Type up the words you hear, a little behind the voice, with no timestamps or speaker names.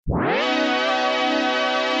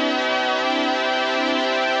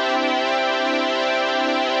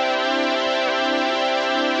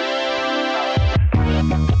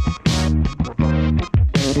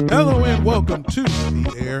welcome to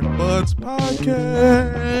the Air Buds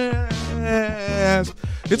Podcast.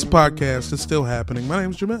 It's a podcast that's still happening. My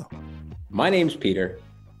name's Jamel. My name's Peter.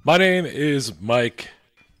 My name is Mike.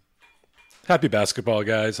 Happy basketball,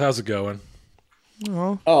 guys. How's it going?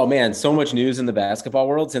 Oh, man, so much news in the basketball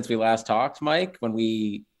world since we last talked, Mike, when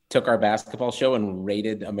we took our basketball show and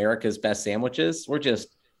rated America's best sandwiches. We're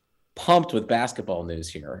just pumped with basketball news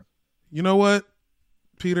here. You know what,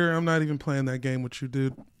 Peter? I'm not even playing that game with you,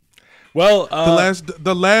 dude. Well,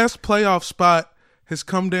 the last playoff spot has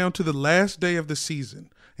come down to the last day of the season,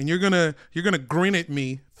 and you're gonna grin at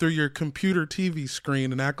me through your computer TV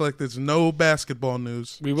screen and act like there's no basketball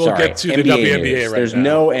news. We will get to the WNBA news. right There's now.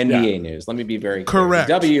 no NBA news. Let me be very clear. Correct.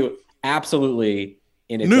 The W absolutely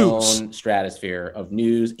in its own stratosphere of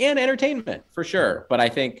news and entertainment for sure. But I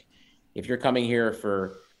think if you're coming here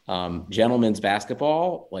for gentlemen's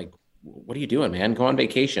basketball, like, what are you doing, man? Go on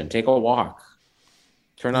vacation, take a walk,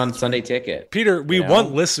 turn on Sunday Ticket. Peter, we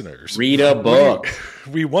want listeners. Read a book.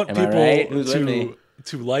 We want people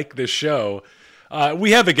to like this show.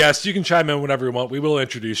 We have a guest. You can chime in whenever you want. We will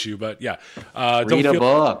introduce you, but yeah. Read a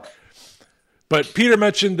book. But Peter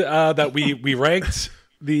mentioned that we ranked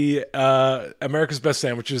the America's Best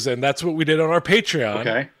Sandwiches, and that's what we did on our Patreon.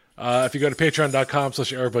 Okay. If you go to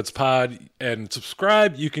patreon.com/airbudspod and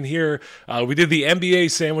subscribe, you can hear we did the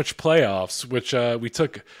NBA sandwich playoffs, which we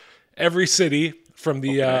took every city from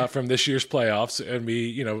the from this year's playoffs, and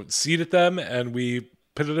we seeded them and we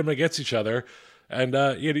pitted them against each other. And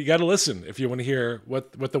you got to listen if you want to hear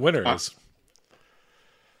what the winner is.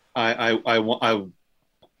 I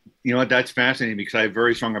you know what, that's fascinating because I have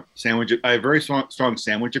very strong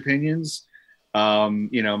sandwich opinions.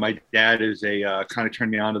 My dad is kind of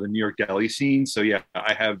turned me on to the New York deli scene. So yeah,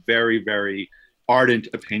 I have very, very ardent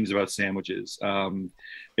opinions about sandwiches.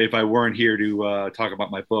 If I weren't here to talk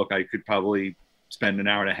about my book, I could probably spend an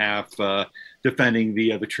hour and a half defending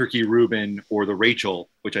the turkey Reuben or the Rachel,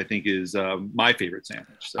 which I think is my favorite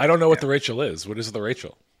sandwich. So, I don't know what the Rachel is. What is the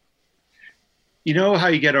Rachel? You know how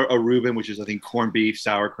you get a Reuben, which is I think corned beef,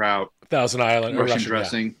 sauerkraut, Thousand Island, Russian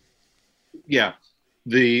dressing. Yeah.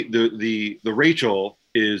 The Rachel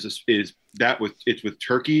is with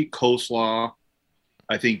turkey, coleslaw,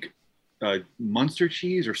 I think Munster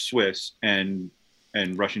cheese or Swiss and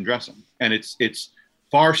Russian dressing, and it's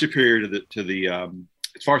far superior to the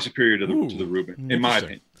Reuben in my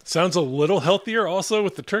opinion. Sounds a little healthier also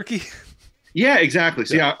with the turkey. Yeah, exactly.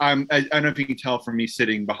 See, I don't know if you can tell from me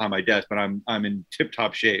sitting behind my desk, but I'm in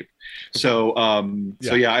tip-top shape. So I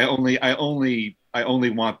only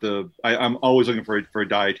want I'm always looking for a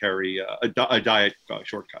dietary diet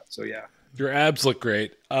shortcut. So yeah, your abs look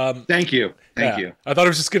great. Thank you. I thought it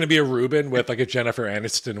was just going to be a Reuben with like a Jennifer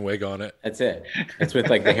Aniston wig on it. That's it. It's with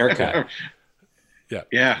like the haircut.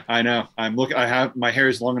 Yeah, I know. I have my hair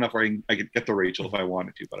is long enough where I could get the Rachel if I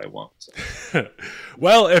wanted to, but I won't. So.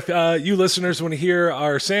 Well, if you listeners want to hear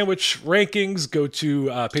our sandwich rankings, go to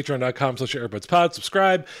patreon.com/airbudspod,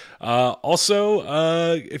 subscribe.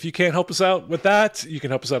 Also, if you can't help us out with that, you can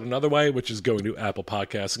help us out another way, which is going to Apple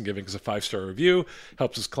Podcasts and giving us a 5-star review.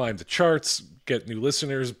 Helps us climb the charts, get new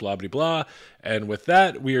listeners, blah, blah, blah. And with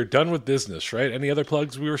that, we are done with business, right? Any other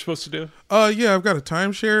plugs we were supposed to do? Yeah, I've got a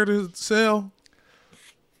timeshare to sell.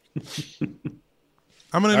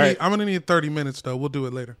 I'm gonna need 30 minutes though. We'll do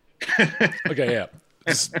it later. Okay, yeah.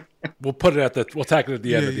 We'll put it we'll tack it at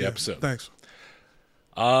the end of the episode. Thanks.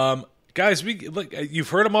 Guys, you've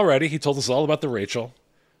heard him already. He told us all about the Rachel.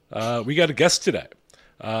 We got a guest today.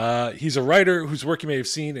 He's a writer whose work you may have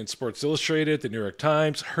seen in Sports Illustrated, the New York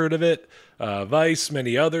Times, heard of it, Vice,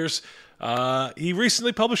 many others. He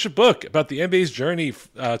recently published a book about the NBA's journey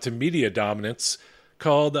to media dominance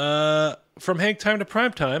called From Hang Time to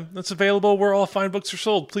Prime Time. That's available where all fine books are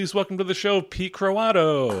sold. Please welcome to the show, Pete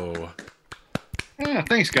Croatto. Yeah,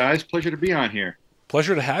 thanks, guys. Pleasure to be on here.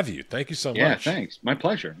 Pleasure to have you. Thank you so much. Yeah, thanks. My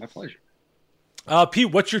pleasure. Pete,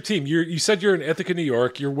 what's your team? You said you're in Ithaca, New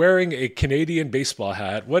York. You're wearing a Canadian baseball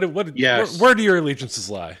hat. Yes. Where do your allegiances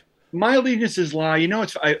lie? My allegiances lie.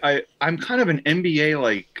 I'm kind of an NBA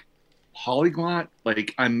like polyglot.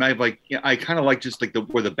 Like I kind of like just like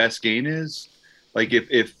where the best game is. Like if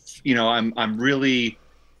I'm really.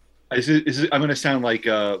 I'm going to sound like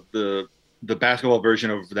the basketball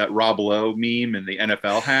version of that Rob Lowe meme and the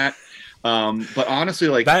NFL hat. But honestly,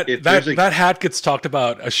 like that hat gets talked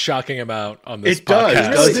about a shocking amount on this podcast. It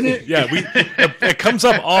does, doesn't it? Yeah, it comes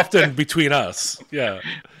up often between us. Yeah.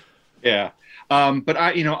 Yeah. But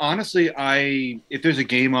honestly, if there's a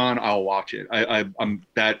game on, I'll watch it. I'm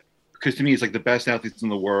that, because to me, it's like the best athletes in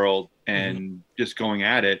the world and just going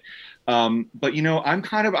at it. But I'm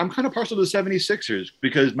kind of partial to the 76ers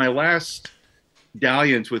because my last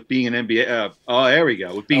dalliance with being an NBA. There we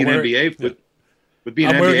go. With being an NBA. With being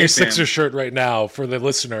I'm an wearing NBA a Sixers shirt right now. For the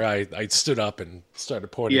listener, I stood up and started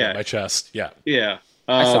pointing at my chest. Yeah. Yeah.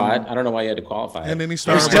 I saw it. I don't know why you had to qualify it. And then he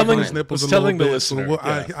started rubbing his nipples a little bit. The listener, so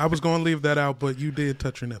I was going to leave that out, but you did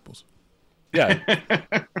touch your nipples. Yeah.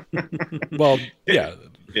 Well, yeah.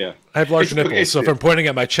 Yeah. I have large nipples, so if I'm pointing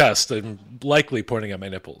at my chest, I'm likely pointing at my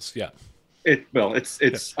nipples. Yeah.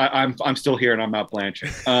 I'm still here and I'm not blanching.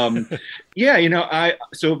 Yeah, when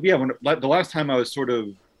the last time I was sort of,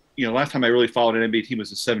 last time I really followed an NBA team was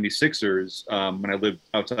the 76ers when I lived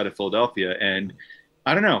outside of Philadelphia. And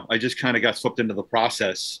I don't know, I just kind of got swept into the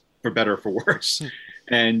process for better or for worse.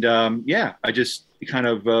 And I just kind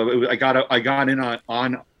of, I got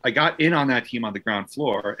in on that team on the ground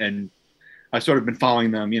floor, and I sort of been following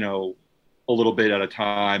them, a little bit at a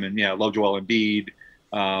time. And I love Joel Embiid.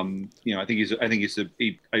 I think he's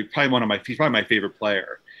probably my favorite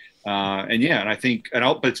player. But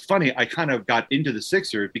it's funny, I kind of got into the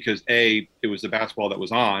Sixers because A, it was the basketball that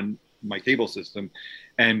was on my cable system,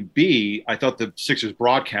 and B, I thought the Sixers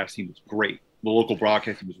broadcast team was great. The local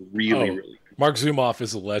broadcast team was really good. Mark Zumoff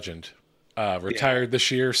is a legend. Retired this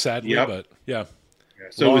year, sadly, but yeah.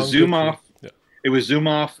 So it was Zumoff. It was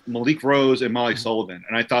Zumoff, Malik Rose, and Molly Sullivan,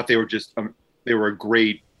 and I thought they were just they were a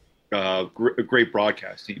great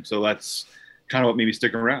broadcast team. So that's kind of what made me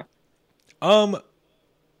stick around.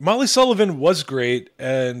 Molly Sullivan was great,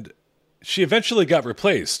 and she eventually got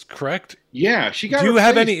replaced, correct? Yeah, she got Do you replaced.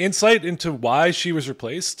 have any insight into why she was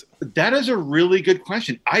replaced? That is a really good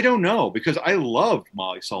question. I don't know, because I loved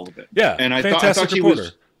Molly Sullivan. Yeah, and I thought she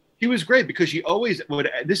was great, because she always would.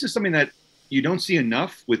 This is something that you don't see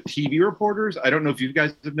enough with TV reporters. I don't know if you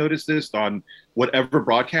guys have noticed this on whatever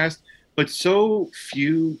broadcast, but so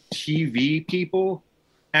few TV people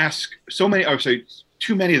ask too many of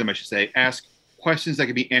them, I should say, ask questions that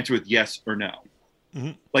can be answered with yes or no.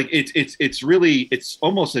 Mm-hmm. Like it's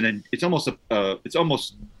almost a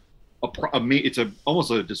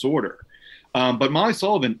disorder. But Molly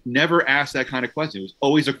Sullivan never asked that kind of question. It was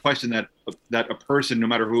always a question that a person, no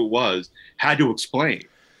matter who it was, had to explain.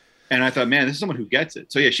 And I thought, man, this is someone who gets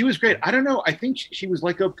it. So yeah, she was great. I don't know. I think she was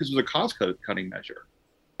let go because it was a cost-cutting measure.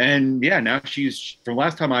 And yeah, now she's, from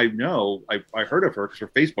last time I heard of her because we're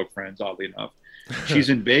Facebook friends, oddly enough. She's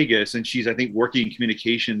in Vegas, and she's, I think, working in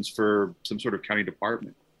communications for some sort of county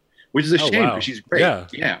department, which is a shame because she's great. Yeah.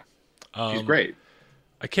 She's great.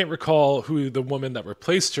 I can't recall who the woman that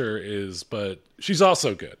replaced her is, but she's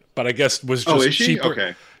also good. But I guess was just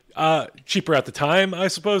cheaper. Okay. Cheaper at the time, I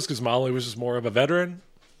suppose, because Molly was just more of a veteran.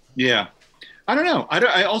 Yeah. I don't know.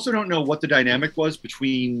 I also don't know what the dynamic was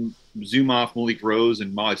between Zumoff, Malik Rose,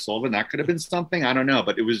 and Molly Sullivan. That could have been something. I don't know.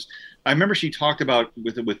 But it was. I remember she talked about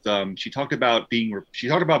being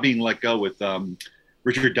let go with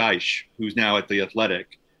Richard Deitch, who's now at the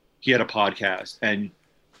Athletic. He had a podcast, and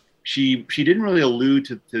she didn't really allude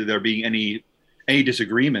to there being any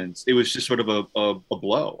disagreements. It was just sort of a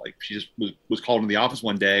blow. Like she just was called into the office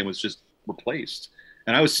one day and was just replaced.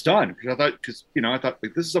 And I was stunned because I thought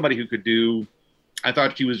like, this is somebody who could do. I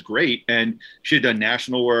thought she was great, and she had done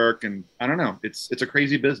national work, and I don't know. It's a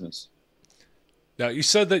crazy business. Now, you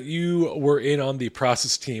said that you were in on the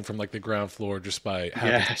process team from like the ground floor just by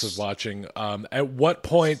happenstance of watching. At what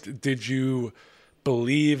point did you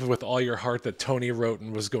believe with all your heart that Tony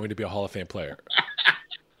Wroten was going to be a Hall of Fame player?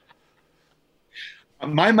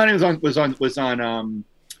 My money was on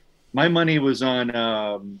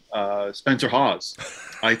Spencer Hawes.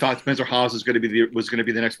 I thought Spencer Hawes was going to be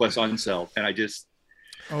the next Wes Unseld, and I just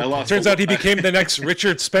I lost. Turns out he became the next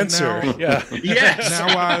Richard Spencer. Yes.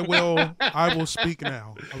 Now I will speak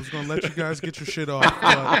now. I was going to let you guys get your shit off,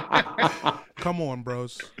 but come on,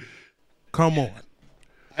 bros. Come on.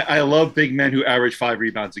 I love big men who average 5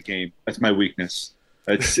 rebounds a game. That's my weakness.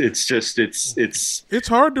 It's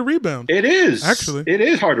hard to rebound. It is. Actually. It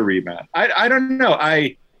is hard to rebound. I don't know.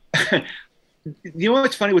 You know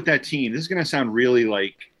what's funny with that team? This is going to sound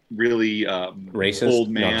really racist. Old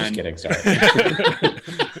man. No, I'm just kidding. Sorry.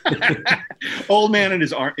 Old man in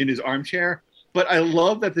his armchair. But I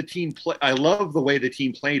love that the team I love the way the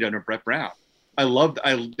team played under Brett Brown. They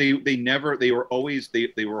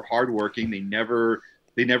were hardworking. They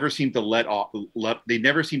never seemed to let off the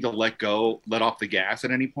gas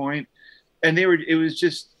at any point. And it was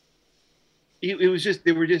just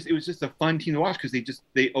a fun team to watch because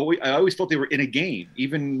I always felt they were in a game,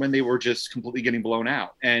 even when they were just completely getting blown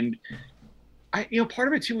out. And part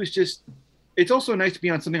of it too is just, it's also nice to be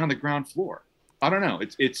on something on the ground floor. I don't know.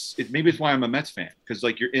 Maybe it's why I'm a Mets fan, because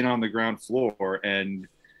like you're in on the ground floor, and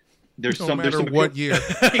No matter what year.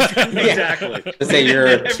 Exactly. To say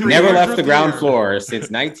you're never left the ground floor since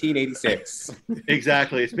 1986.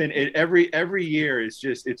 Exactly. It's been every year.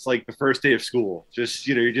 It's like the first day of school. Just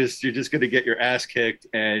you're just going to get your ass kicked,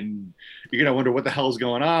 and you're going to wonder what the hell's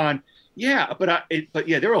going on. Yeah, but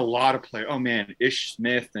yeah, there were a lot of players. Oh man, Ish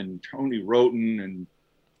Smith and Tony Roten and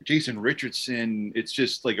Jason Richardson. It's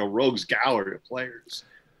just like a rogues gallery of players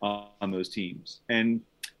on those teams, and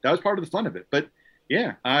that was part of the fun of it. But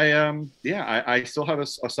yeah, I still have a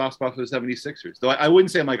soft spot for the 76ers. Though I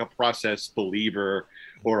wouldn't say I'm like a process believer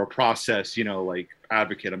or a process, like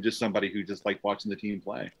advocate. I'm just somebody who just like watching the team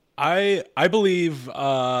play. I believe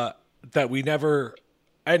that we never,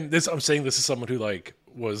 and I'm saying this as someone who like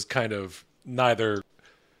was kind of neither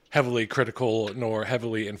heavily critical nor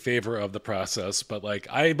heavily in favor of the process, but like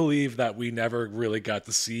I believe that we never really got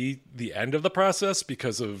to see the end of the process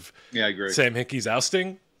because of I agree. Sam Hinkie's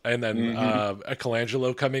ousting, and then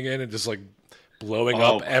Colangelo coming in and just like blowing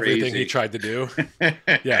up everything he tried to do.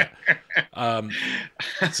 Yeah.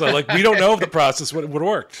 So like we don't know if the process would have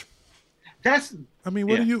worked.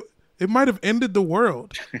 It might have ended the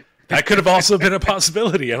world. That could have also been a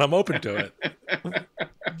possibility, and I'm open to it.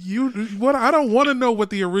 I don't want to know what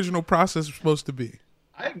the original process was supposed to be.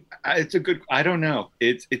 I don't know.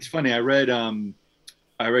 It's funny. I read Yaron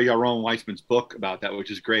Weissman's book about that, which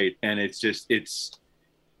is great. And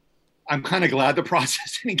I'm kind of glad the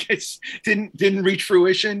process didn't reach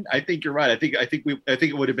fruition. I think you're right. I think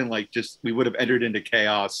it would have been like we would have entered into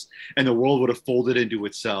chaos, and the world would have folded into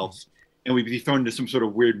itself. And we'd be thrown into some sort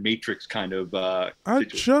of weird Matrix kind of I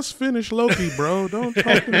just finished Loki, bro. Don't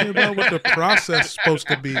talk to me about what the process is supposed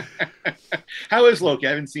to be. How is Loki?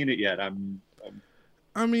 I haven't seen it yet.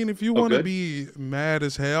 If you want to be mad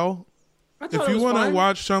as hell, if you want to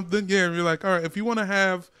watch something, you're like, all right, if you want to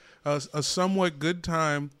have a somewhat good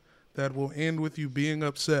time that will end with you being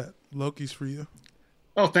upset, Loki's for you.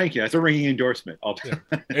 Oh, thank you. That's a ringing endorsement.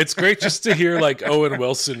 It's great just to hear like Owen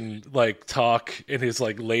Wilson like talk in his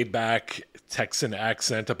like laid back Texan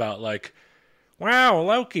accent about like, wow,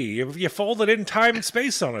 Loki, you folded in time and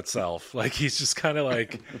space on itself. Like he's just kind of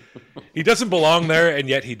like, he doesn't belong there, and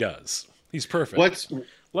yet he does. He's perfect.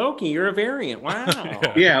 Loki? You're a variant. Wow.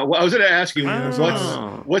 Yeah. Well, I was going to ask you,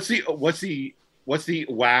 what's the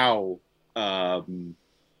wow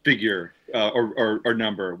figure or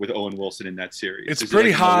number with Owen Wilson in that series? It's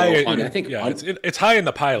pretty high. I think it's high in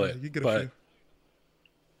the pilot.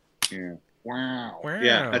 Yeah. Wow.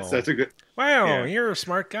 Yeah, that's a good. Wow, yeah. You're a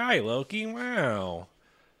smart guy, Loki. Wow.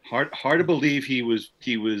 Hard to believe he was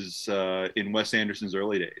in Wes Anderson's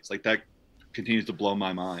early days. Like that continues to blow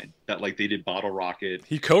my mind. That like they did Bottle Rocket.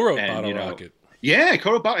 He co-wrote Bottle Rocket. Yeah,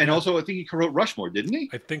 co-wrote Bottle, and also I think he co-wrote Rushmore, didn't he?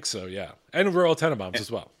 I think so. Yeah, and Royal Tenenbaums as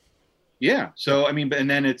well. Yeah. So and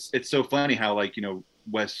then it's so funny how like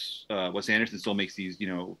Wes Anderson still makes these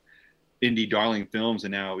indie darling films,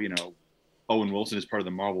 and now Owen Wilson is part of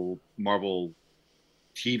the Marvel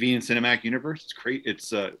TV and cinematic universe. It's great.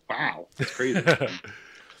 It's wow. It's crazy.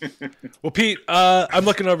 Well, Pete, I'm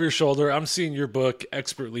looking over your shoulder. I'm seeing your book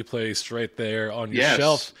expertly placed right there on your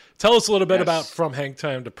shelf. Tell us a little bit about From Hang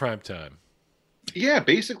Time to Prime Time. Yeah,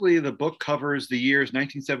 basically the book covers the years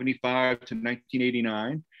 1975 to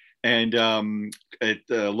 1989. And it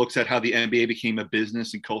looks at how the NBA became a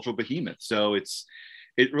business and cultural behemoth. So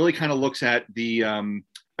it really kind of looks at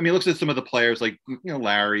it looks at some of the players like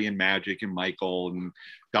Larry and Magic and Michael and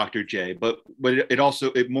Dr. J. But it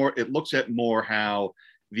looks at more how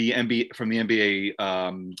the NBA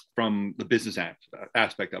from the business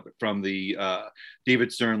aspect of it, from the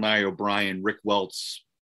David Stern, Larry O'Brien, Rick Welts,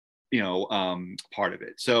 part of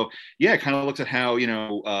it. So yeah, it kind of looks at how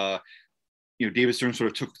David Stern sort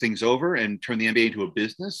of took things over and turned the NBA into a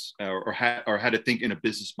business, or had to think in a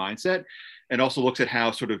business mindset, and also looks at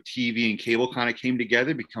how sort of TV and cable kind of came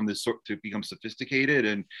together, to become sophisticated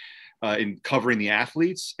and in covering the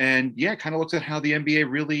athletes. And yeah, kind of looks at how the NBA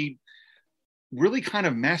really kind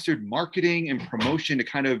of mastered marketing and promotion to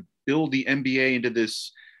kind of build the NBA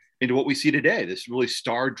into what we see today, this really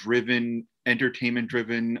star-driven,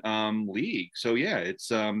 entertainment-driven league. So yeah,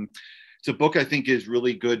 it's a book I think is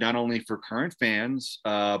really good, not only for current fans,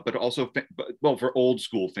 but also for old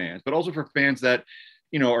school fans, but also for fans that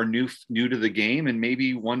are new to the game and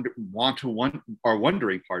maybe are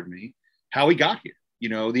wondering, how we got here. The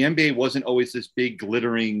NBA wasn't always this big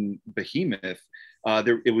glittering behemoth.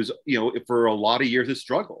 It was for a lot of years a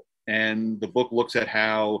struggle, and the book looks at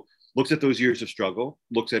those years of struggle,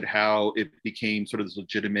 looks at how it became sort of this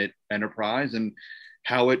legitimate enterprise, and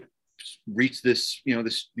how it reached this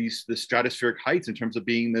stratospheric heights in terms of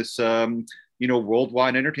being this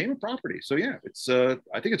worldwide entertainment property. So yeah, it's I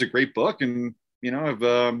think it's a great book, and I've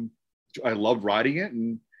loved writing it,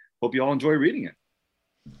 and hope you all enjoy reading it.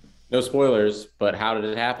 No spoilers, but how did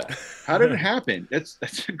it happen? How did it happen?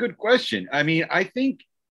 That's a good question. I mean, I think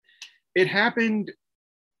it happened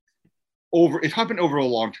over a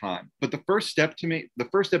long time. But the first step in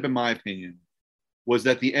my opinion, was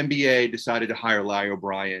that the NBA decided to hire Larry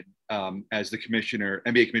O'Brien as the NBA commissioner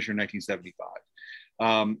in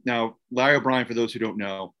 1975. Now, Larry O'Brien, for those who don't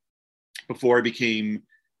know, before he became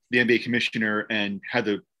the NBA commissioner and had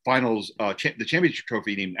the finals, the championship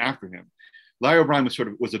trophy named after him, Larry O'Brien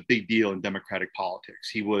was a big deal in Democratic politics.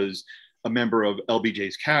 He was a member of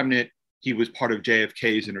LBJ's cabinet. He was part of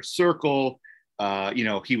JFK's inner circle. He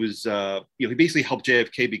basically helped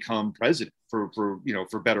JFK become president for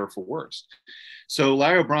better or for worse. So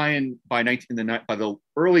Larry O'Brien by the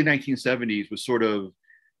early 1970s was sort of,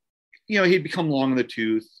 he'd become long in the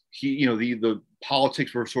tooth. The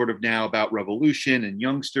politics were sort of now about revolution and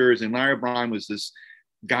youngsters. And Larry O'Brien was this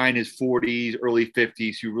guy in his 40s, early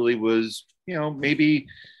 50s, who really was, maybe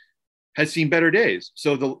had seen better days.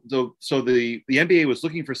 So the NBA was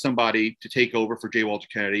looking for somebody to take over for J. Walter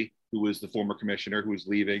Kennedy, who was the former commissioner who was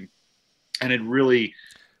leaving, and had really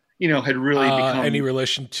become any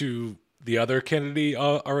relation to the other Kennedy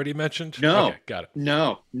already mentioned? No, okay, got it.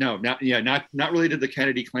 No, not related to the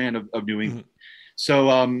Kennedy clan of New England. Mm-hmm. So,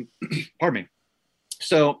 pardon me.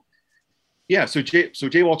 So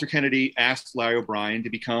J. Walter Kennedy asked Larry O'Brien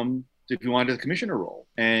if he wanted the commissioner role.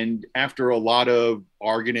 And after a lot of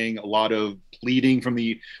bargaining, a lot of pleading from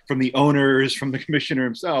the owners, from the commissioner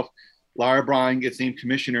himself, Larry O'Brien gets named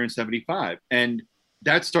commissioner in 1975. And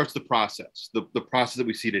that starts the process, the process that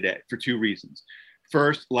we see today, for two reasons.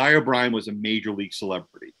 First, Larry O'Brien was a major league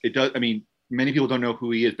celebrity. Many people don't know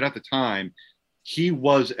who he is, but at the time, he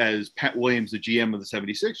was, as Pat Williams, the GM of the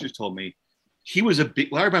 76ers, told me,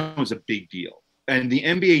 Larry O'Brien was a big deal. And the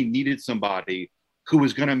NBA needed somebody who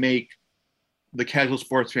was going to make the casual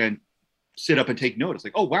sports fan sit up and take notice.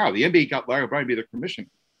 Like, oh, wow, the NBA got Larry O'Brien to be their commissioner.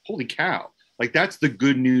 Holy cow. Like, that's the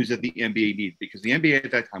good news that the NBA needed, because the NBA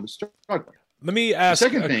at that time was struggling. Let me ask. The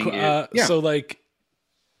second thing is, so like,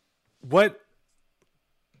 what?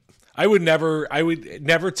 I would never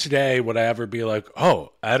today would I ever be like,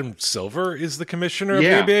 oh, Adam Silver is the commissioner of the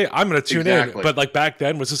NBA. I'm going to tune in. But like back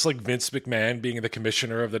then, was this like Vince McMahon being the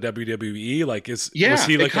commissioner of the WWE? Like, was he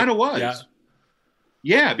like? It kind of was.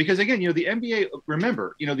 Yeah, because again, the NBA.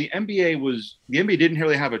 Remember, the NBA didn't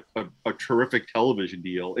really have a terrific television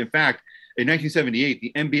deal. In fact, in 1978,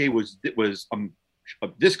 the NBA was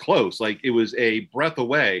this close. Like, it was a breath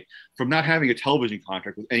away from not having a television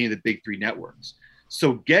contract with any of the big three networks.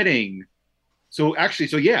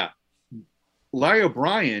 Larry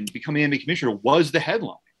O'Brien becoming NBA commissioner was the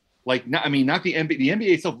headline. Like, not the NBA. The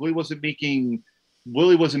NBA itself really wasn't making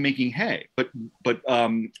hay. But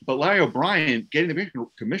Larry O'Brien getting the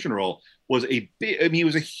commissioner role was a big.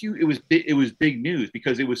 It was big news,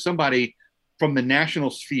 because it was somebody from the national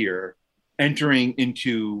sphere entering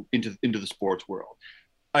into the sports world.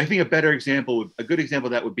 I think a good example of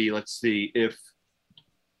that would be, let's say if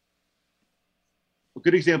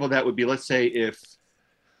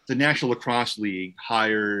the National Lacrosse League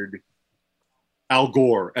hired Al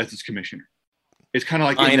Gore as its commissioner. It's kind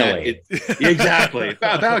of like exactly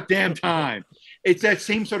about damn time. It's that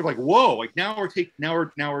same sort of like, whoa, like now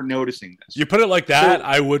we're noticing this. You put it like that,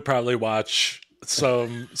 I would probably watch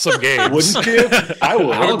some games. Wouldn't you? I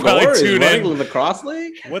would. Al Gore is running the lacrosse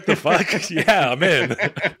league? What the fuck? Yeah, I'm in.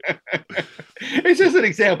 It's just an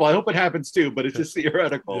example. I hope it happens too, but it's just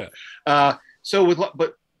theoretical. Yeah. So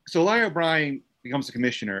Larry O'Brien becomes the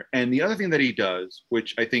commissioner, and the other thing that he does,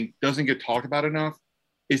 which I think doesn't get talked about enough,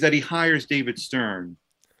 is that he hires David Stern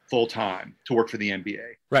full time to work for the NBA.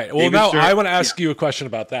 Right. Well, now I want to ask you a question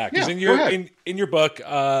about that, because in your book,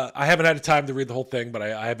 I haven't had time to read the whole thing, but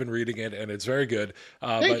I have been reading it, and it's very good.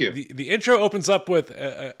 Thank you. The intro opens up with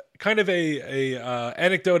kind of a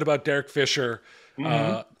anecdote about Derek Fisher.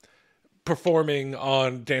 Mm-hmm. Performing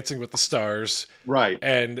on Dancing with the Stars. Right.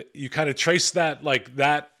 And you kind of trace that, like,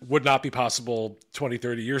 that would not be possible 20,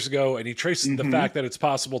 30 years ago. And he traces the fact that it's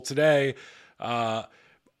possible today, all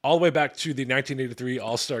the way back to the 1983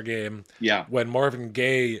 All-Star Game. Yeah. When Marvin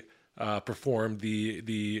Gaye performed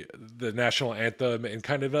the national anthem in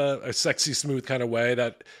kind of a sexy, smooth kind of way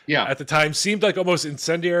that at the time seemed like almost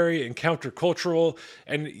incendiary and countercultural.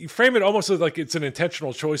 And you frame it almost like it's an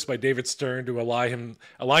intentional choice by David Stern to align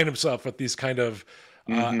himself with these kind of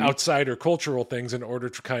outsider cultural things in order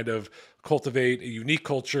to kind of cultivate a unique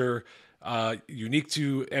culture, unique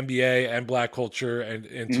to NBA and Black culture,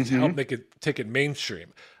 and to help take it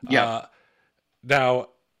mainstream. Yeah. Now,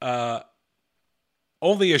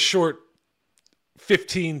 only a short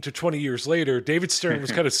 15 to 20 years later, David Stern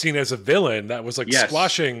was kind of seen as a villain that was like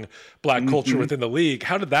squashing black culture within the league.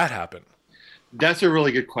 How did that happen? That's a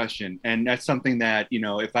really good question. And that's something that,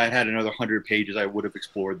 if I had another 100 pages, I would have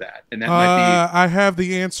explored that. And that might be... I have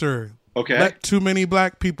the answer. Okay. Let too many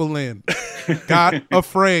black people in. Got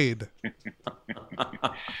afraid.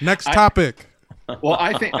 Next topic. Well,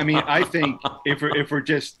 I think if we're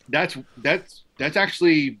just, that's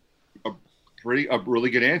actually a really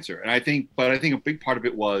good answer. And I think a big part of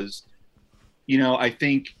it was, I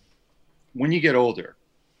think when you get older,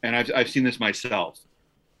 and I've seen this myself,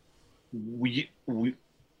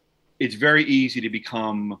 it's very easy to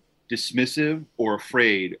become dismissive or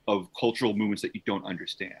afraid of cultural movements that you don't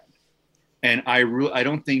understand. And I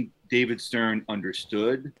don't think David Stern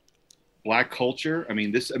understood black culture.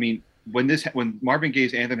 When Marvin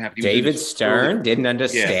Gaye's anthem happened, David Stern didn't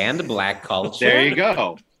understand black culture. There you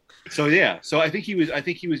go. So I think he was.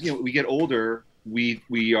 We get older,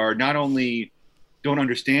 we are not only don't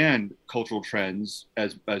understand cultural trends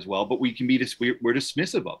as well, but we can be we're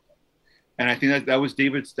dismissive of them. And I think that was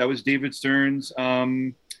David Stern's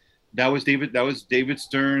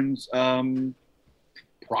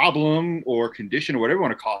problem or condition or whatever you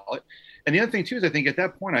want to call it. And the other thing too is I think at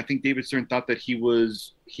that point, I think David Stern thought that he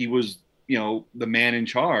was the man in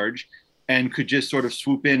charge and could just sort of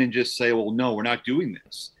swoop in and just say, well, no, we're not doing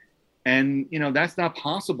this. And that's not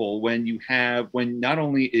possible when not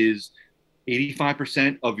only is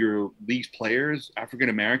 85% of your league's players African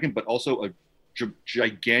American, but also a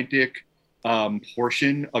gigantic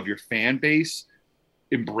portion of your fan base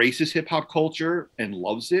embraces hip hop culture and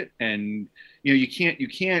loves it. And you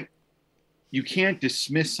can't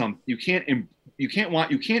dismiss some. You can't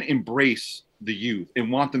embrace the youth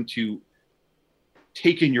and want them to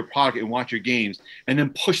take in your product and watch your games and then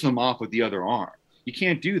push them off with the other arm. You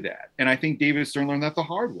can't do that. And I think David Stern learned that the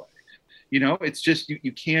hard way. It's just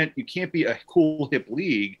you can't be a cool hip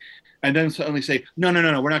league and then suddenly say, no,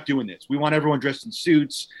 we're not doing this. We want everyone dressed in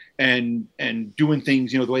suits and doing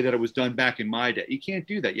things, the way that it was done back in my day. You can't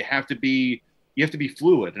do that. You have to be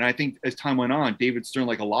fluid. And I think as time went on, David Stern,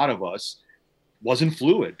 like a lot of us, wasn't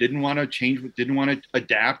fluid, didn't want to change, didn't want to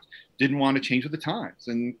adapt, didn't want to change with the times.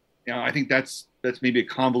 And I think that's maybe a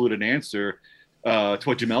convoluted answer to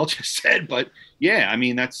what Jamel just said, but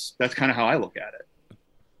that's kind of how I look at it.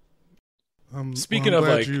 Speaking of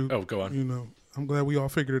go on. I'm glad we all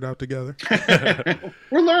figured it out together.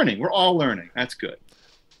 We're learning. We're all learning. That's good.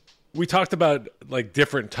 We talked about like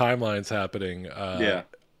different timelines happening.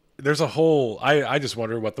 There's a whole. I just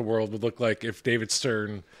wonder what the world would look like if David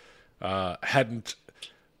Stern hadn't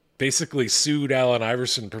basically sued Allen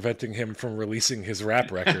Iverson, preventing him from releasing his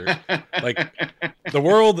rap record. Like the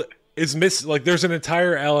world is there's an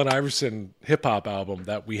entire Allen Iverson hip hop album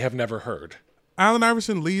that we have never heard. Allen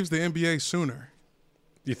Iverson leaves the NBA sooner.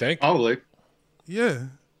 You think? Probably. Yeah.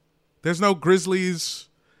 There's no Grizzlies.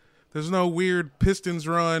 There's no weird Pistons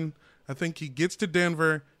run. I think he gets to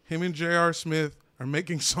Denver. Him and J.R. Smith are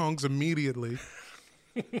making songs immediately.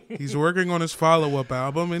 He's working on his follow-up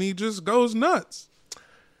album, and he just goes nuts.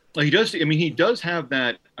 Well, he does. He does have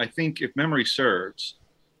that. I think, if memory serves,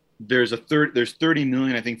 there's 30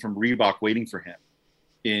 million, I think, from Reebok waiting for him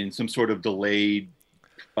in some sort of delayed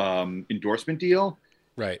endorsement deal.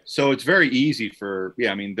 Right. So it's very easy for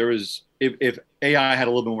there was if AI had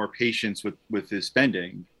a little bit more patience with his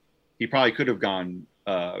spending, he probably could have gone.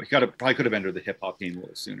 Probably could have entered the hip hop game a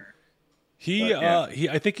little sooner.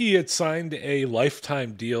 I think he had signed a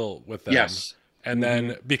lifetime deal with them. Yes. And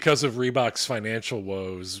then because of Reebok's financial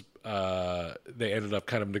woes, they ended up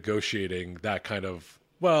kind of negotiating that kind of,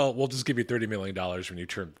 well, we'll just give you $30 million when you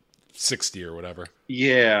turn 60 or whatever.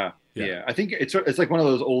 Yeah. I think it's like one of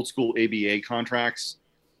those old school ABA contracts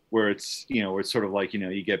where it's sort of like,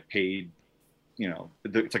 you get paid,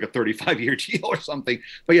 it's like a 35-year deal or something.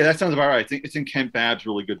 But yeah, that sounds about right. I think it's in Kent Babb's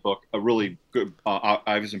really good book, a really good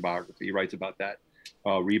Iverson biography. He writes about that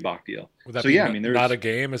Reebok deal. So yeah, there's Not a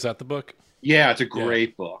Game. Is that the book? Yeah, it's a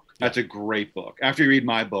great book. That's a great book. After you read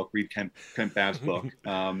my book, read Kent Babb's book.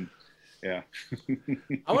 Yeah.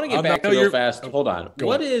 I want to get back to real fast. Hold on.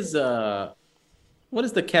 What is the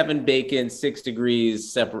Kevin Bacon 6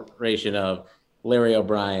 degrees separation of Larry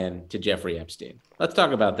O'Brien to Jeffrey Epstein? Let's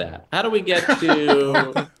talk about that. How do we get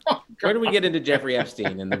to where do we get into Jeffrey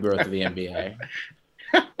Epstein and the growth of the NBA?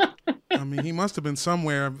 He must have been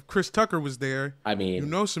somewhere. Chris Tucker was there. Some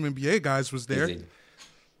NBA guys was there.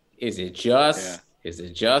 Is it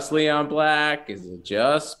just Leon Black? Is it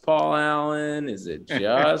just Paul Allen? Is it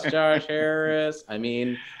just Josh Harris?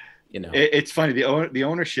 It's funny. The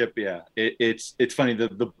ownership. Yeah, it's funny.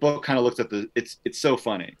 The book kind of looks at it's so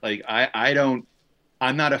funny. Like I don't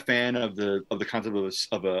I'm not a fan of the concept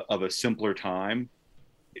of a simpler time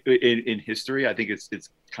in history. I think it's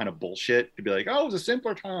kind of bullshit to be like, oh, it was a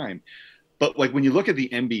simpler time. But like when you look at the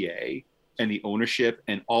NBA and the ownership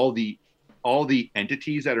and all the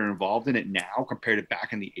entities that are involved in it now compared to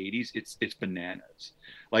back in the 80s, it's bananas.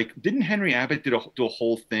 Like, didn't Henry Abbott do a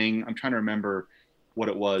whole thing? I'm trying to remember what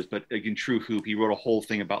it was, but like in True Hoop, he wrote a whole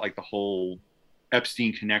thing about like the whole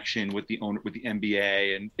Epstein connection with the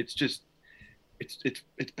NBA, and it's just it's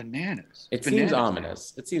bananas. It seems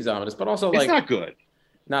ominous. It seems ominous, but also like it's not good.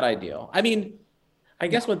 Not ideal. I mean, I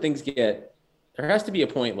guess when things get, there has to be a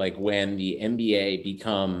point like when the NBA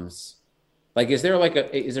becomes like, is there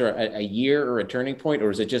a year or a turning point, or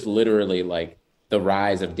is it just literally like the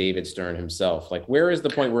rise of David Stern himself? Like, where is the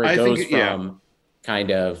point where it goes from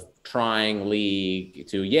kind of trying league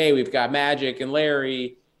to, yay, we've got Magic and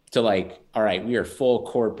Larry, to like, all right, we are full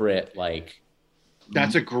corporate, like,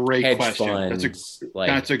 that's a great question. Funds,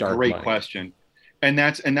 that's a great question. And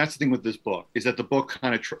that's the thing with this book, is that the book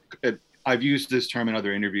kind of, I've used this term in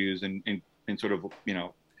other interviews and sort of, you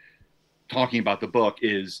know, talking about the book,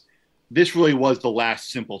 is this really was the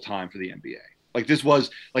last simple time for the NBA. Like, this was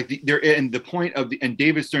like the point of and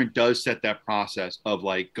David Stern does set that process of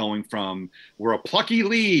like going from, we're a plucky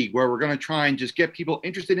league where we're going to try and just get people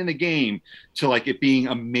interested in the game, to like it being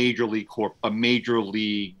a major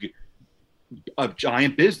league of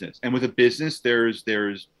giant business. And with a business,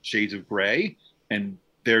 there's shades of gray, and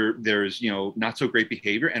there's, you know, not so great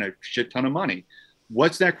behavior and a shit ton of money.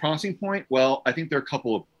 What's that crossing point? Well, I think there are a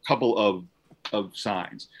couple of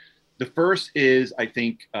signs. The first is, I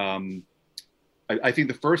think the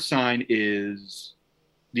first sign is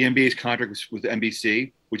the NBA's contract with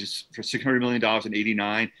NBC, which is for $600 million in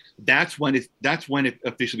 '89. That's when it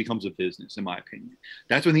officially becomes a business, in my opinion.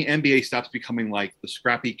 That's when the NBA stops becoming like the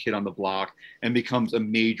scrappy kid on the block and becomes a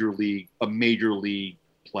major league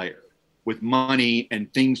player with money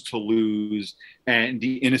and things to lose, and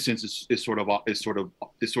the innocence is sort of off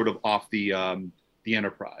the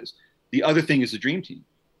enterprise. The other thing is the Dream Team,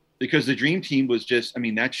 because the Dream Team was just, I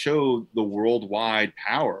mean, that showed the worldwide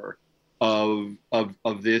power of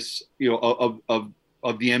this, you know,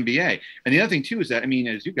 of the NBA. And the other thing too is that, I mean,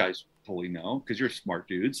 as you guys fully know, because you're smart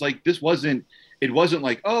dudes, like it wasn't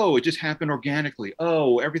like, oh, it just happened organically.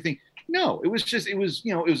 Oh, everything. No, it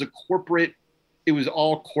was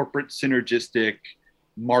all corporate synergistic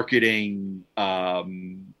marketing,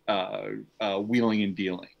 wheeling and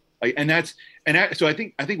dealing. Like, so I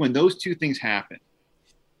think when those two things happen,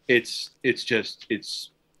 it's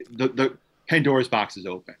the Pandora's box is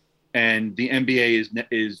open, and the NBA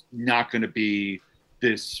is not going to be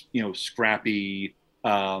this, you know, scrappy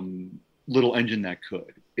little engine that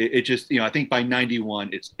could. It just, you know, I think by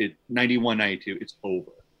 91, 91, 92, it's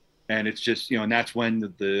over, and it's just, you know, and that's when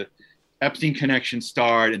the Epstein connections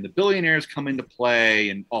start and the billionaires come into play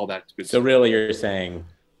and all that good stuff. So really, you're saying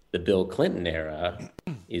the Bill Clinton era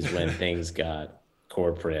is when things got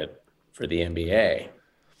corporate for the NBA.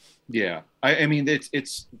 Yeah, I mean,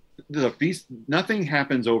 look, nothing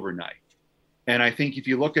happens overnight, and I think if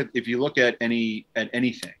you look at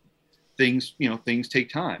anything, things take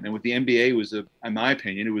time. And with the NBA, in my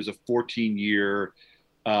opinion, it was a 14-year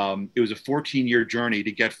journey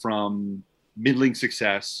to get from middling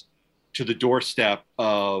success to the doorstep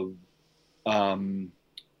of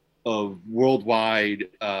worldwide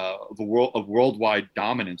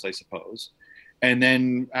dominance, I suppose. And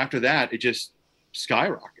then after that, it just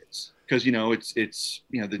skyrockets, because, you know, it's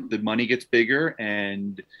you know, the money gets bigger,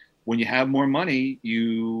 and when you have more money,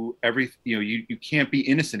 you can't be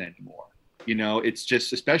innocent anymore. You know, it's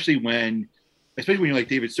just, especially when you're like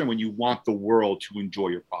David Stern, when you want the world to enjoy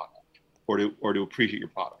your product or to appreciate your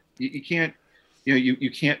product, you can't. You know,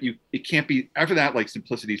 it can't be, after that, like,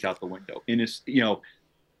 simplicity's out the window. You know,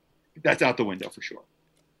 that's out the window for sure.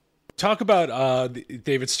 Talk about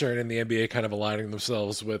David Stern and the NBA kind of aligning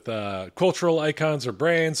themselves with cultural icons or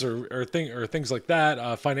brands or things like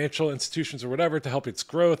that, financial institutions or whatever, to help its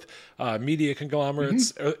growth, media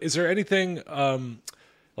conglomerates. Mm-hmm. Is there anything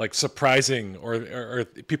like surprising or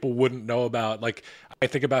people wouldn't know about? Like, I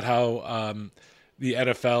think about how the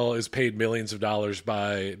NFL is paid millions of dollars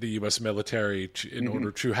by the U.S. military in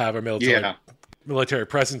order to have a military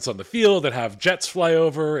presence on the field and have jets fly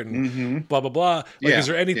over and blah, blah, blah. Like, is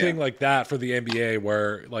there anything like that for the NBA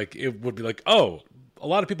where, like, it would be like, oh, a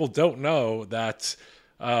lot of people don't know that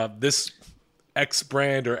this X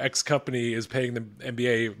brand or X company is paying the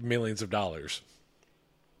NBA millions of dollars?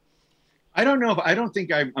 I don't know.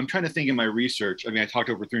 I'm trying to think in my research. I mean, I talked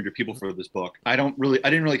to over 300 people for this book. I didn't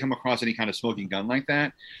really come across any kind of smoking gun like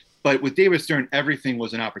that. But with David Stern, everything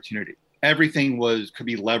was an opportunity. Everything could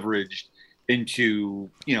be leveraged into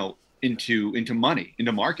money,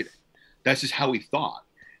 into marketing. That's just how he thought.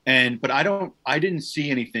 But I didn't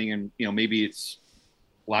see anything, and maybe it's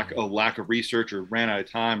lack of research, or ran out of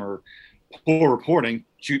time, or poor reporting.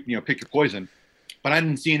 Pick your poison. But I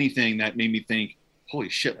didn't see anything that made me think, holy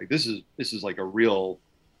shit, like this is like a real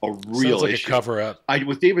Sounds like issue. A cover up.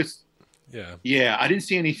 With David's. Yeah. I didn't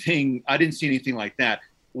see anything like that.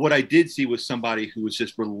 What I did see was somebody who was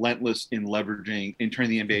just relentless in leveraging and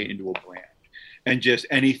turning the NBA into a brand, and just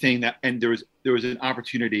anything and there was an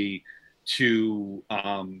opportunity to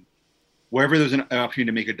wherever there's an opportunity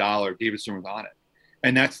to make $1, David Stern was on it.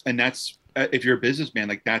 And that's if you're a businessman,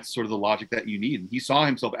 like that's sort of the logic that you need. And he saw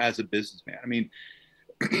himself as a businessman. I mean,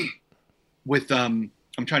 with I'm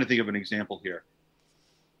trying to think of an example here.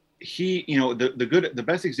 He, the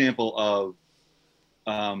best example of,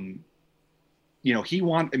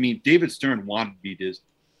 David Stern wanted to be Disney.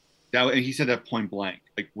 And he said that point blank.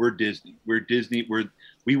 Like, we're Disney.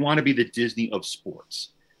 We want to be the Disney of sports.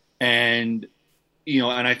 And,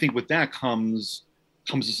 and I think with that comes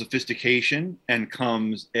a sophistication, and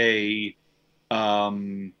comes a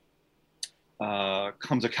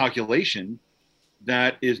calculation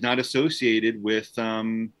that is not associated with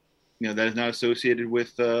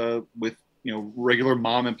regular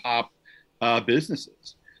mom and pop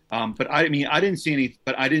businesses. But I didn't see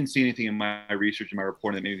anything in my research and my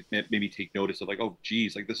reporting that made me take notice of, like, oh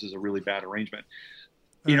geez, like this is a really bad arrangement.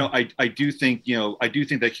 I do think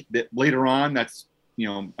that later on, that's,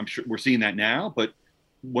 I'm sure we're seeing that now, but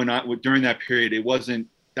during that period, it wasn't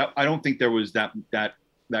that. I don't think there was that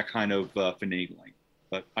kind of finagling,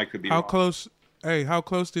 but I could be wrong. How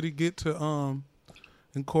close did he get to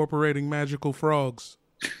incorporating magical frogs?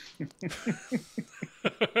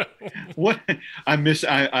 What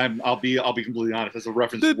I'll be completely honest. As a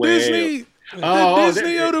reference, the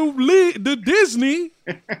Disney.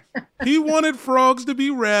 He wanted frogs to be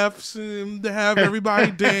refs and to have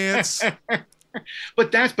everybody dance.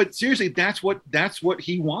 But seriously, that's what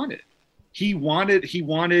he wanted. He wanted if you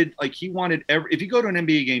go to an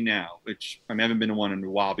NBA game now, which I haven't been to one in a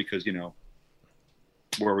while because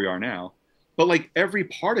where we are now, but like every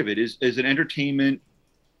part of it is an entertainment.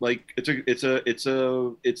 Like it's a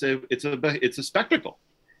spectacle.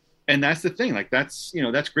 And that's the thing. Like that's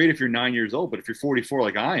great if you're 9 years old, but if you're 44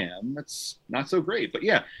 like I am, that's not so great. But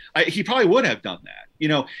yeah, he probably would have done that.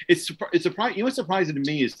 It's surprising. What's surprising to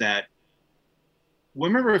me is that,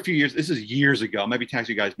 remember a few years, this is years ago, I might be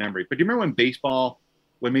taxing you guys' memory, but do you remember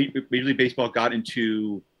when Major League Baseball got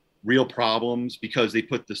into real problems because they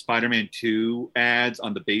put the Spider-Man 2 ads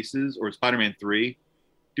on the bases, or Spider-Man 3? Do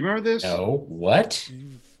you remember this? No. What?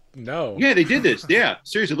 No. Yeah, they did this. Yeah,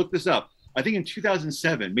 seriously, look this up. I think in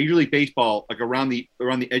 2007, Major League Baseball, like around the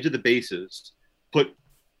edge of the bases, put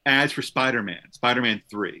ads for Spider-Man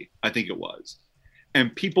 3, I think it was.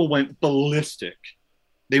 And people went ballistic.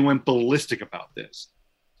 They went ballistic about this.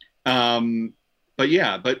 But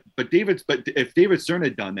if David Stern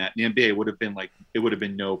had done that, the NBA it would have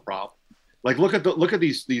been no problem. Like look at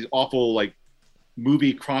these awful like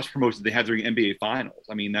movie cross promotions they had during NBA finals.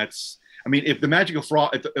 If the magical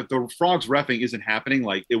frog, if the frogs reffing isn't happening,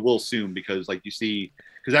 like it will soon, because like you see,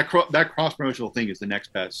 because that cross promotional thing is the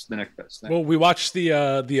next best thing. Well, we watched the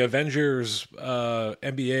Avengers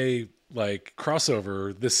NBA like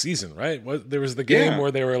crossover this season, right? There was the game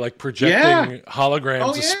where they were like projecting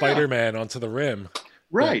holograms of Spider-Man onto the rim.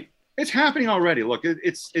 Right, it's happening already. Look,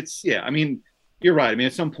 it's yeah. You're right.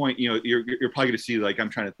 At some point, you're probably going to see, like,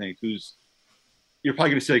 I'm trying to think you're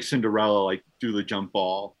probably going to see like Cinderella like do the jump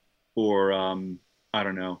ball. Or I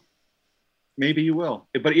don't know, maybe you will,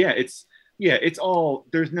 but it's all,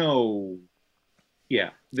 there's no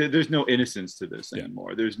innocence to this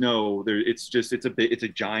anymore. It's a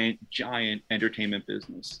giant entertainment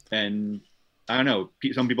business, and I don't know,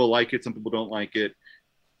 some people like it, some people don't like it.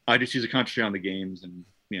 I just use a concentrate on the games, and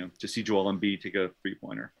to see Joel Embiid take a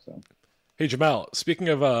 3-pointer. So, hey Jamal, speaking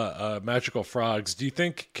of magical frogs, do you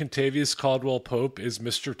think Kentavious Caldwell-Pope is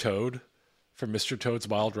Mr. Toad from Mr. Toad's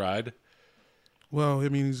Wild Ride? Well,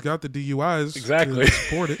 he's got the DUIs. Exactly. To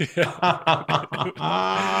support it.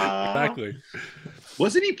 Exactly.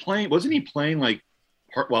 Wasn't he playing like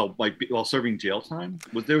while serving jail time?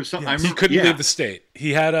 Was there something? Yes. He couldn't leave the state.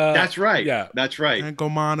 He had a. That's right. Yeah, that's right. Ankle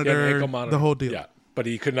monitor. The whole deal. Yeah, but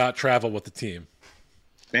he could not travel with the team.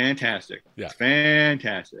 Fantastic. Yeah.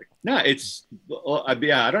 Fantastic. No, it's I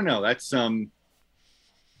don't know. That's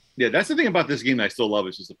that's the thing about this game that I still love.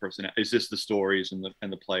 Is just it's just the stories and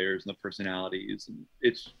the players and the personalities, and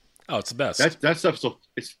it's the best. That stuff. So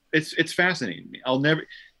it's fascinating to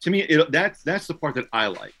me. That's the part that I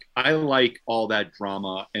like. I like all that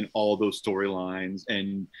drama and all those storylines,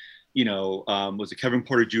 and was it Kevin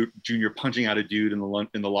Porter Jr. punching out a dude in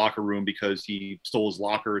the locker room because he stole his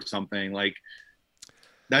locker or something. Like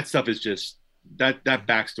that stuff is just that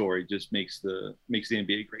backstory just makes the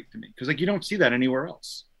NBA great to me, because like you don't see that anywhere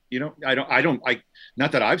else. Not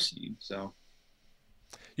that I've seen. So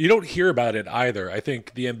you don't hear about it either. I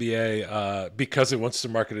think the NBA, because it wants to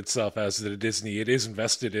market itself as the Disney, it is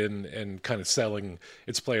invested in kind of selling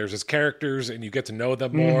its players as characters, and you get to know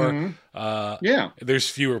them more. There's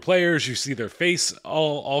fewer players. You see their face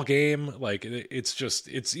all game. Like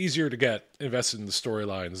it's easier to get invested in the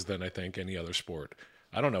storylines than I think any other sport.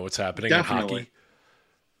 I don't know what's happening in hockey.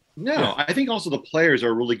 No, I think also the players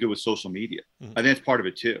are really good with social media. Mm-hmm. I think that's part of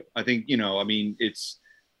it too. I think, it's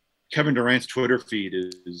Kevin Durant's Twitter feed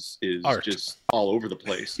is just all over the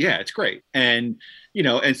place. Yeah, it's great. And,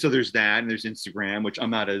 and so there's that, and there's Instagram, which I'm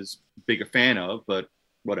not as big a fan of, but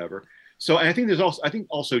whatever. So I think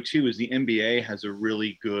also too is the NBA has a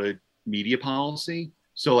really good media policy.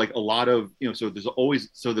 So like a lot of, so there's always,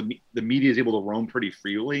 so the media is able to roam pretty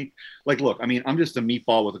freely. Like, look, I mean, I'm just a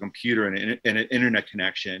meatball with a computer and an internet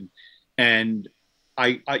connection. And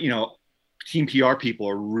team PR people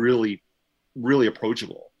are really, really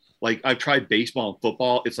approachable. Like I've tried baseball and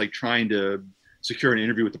football. It's like trying to secure an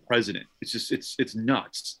interview with the president. It's just, it's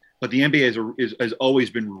nuts. But the NBA has always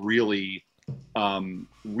been really,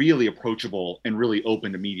 really approachable and really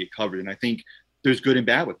open to media coverage. And I think there's good and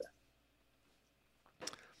bad with that.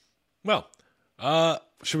 Well,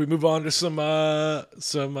 should we move on to some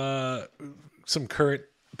current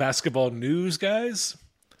basketball news, guys?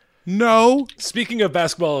 No. Speaking of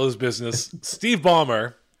basketball as business, Steve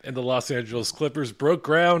Ballmer and the Los Angeles Clippers broke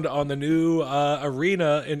ground on the new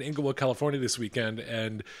arena in Inglewood, California this weekend,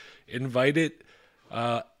 and invited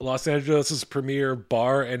Los Angeles' premier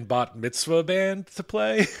bar and bat mitzvah band to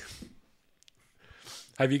play.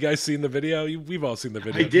 Have you guys seen the video? We've all seen the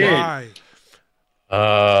video. I did. Why?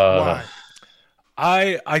 Why?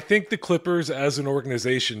 I think the Clippers as an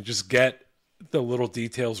organization just get the little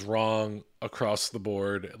details wrong across the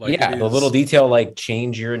board. Like the little detail, like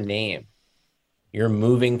change your name. You're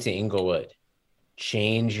moving to Inglewood.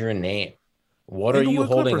 Change your name. What Inglewood are you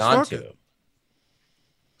holding Clippers, on to?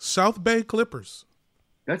 South Bay Clippers.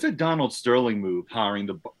 That's a Donald Sterling move, hiring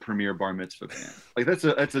the premier bar mitzvah band. Like that's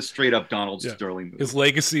a straight up Donald Sterling move. His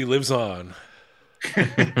legacy lives on.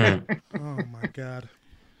 Oh my God.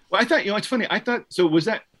 Well, I thought, it's funny. I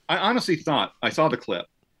honestly thought, I saw the clip.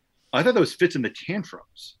 I thought that was Fitz and the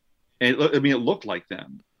Tantrums. And it looked like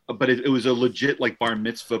them, but it was a legit like bar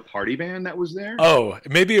mitzvah party band that was there. Oh,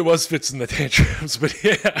 maybe it was Fitz and the Tantrums, but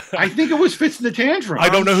yeah. I think it was Fitz and the Tantrums. I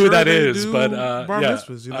don't know who that is, but bar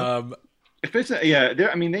mitzvahs,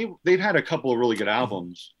 they've had a couple of really good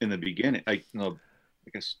albums in the beginning. I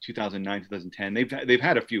guess 2009, 2010. They've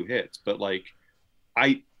had a few hits, but like,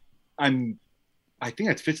 I think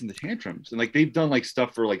that's Fitz and the Tantrums, and like they've done like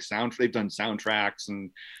stuff for like they've done soundtracks, and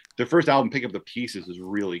their first album, Pick Up the Pieces, is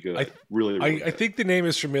really good. I think the name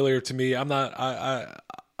is familiar to me. I'm not.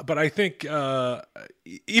 But I think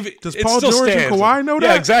even does Paul George and Kawhi know that?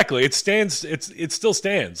 Yeah, exactly. It stands. It still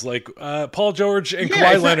stands. Like Paul George and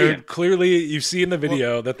Kawhi Leonard. Clearly, you see in the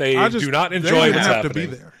video that they do not enjoy what's happening. To be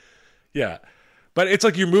there. Yeah. But it's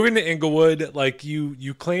like you're moving to Inglewood, like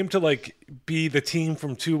you claim to like be the team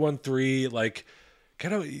from 213, like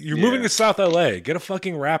you're moving to South LA, get a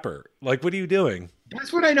fucking rapper. Like, what are you doing?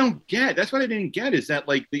 That's what I don't get. That's what I didn't get, is that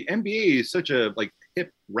like the NBA is such a like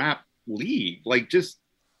hip rap league. Like just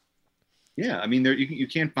I mean you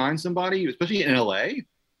can't find somebody, especially in LA,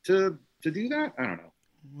 to do that. I don't know.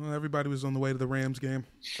 Well, everybody was on the way to the Rams game.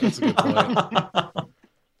 That's a good point.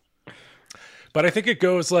 But I think it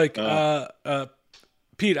goes like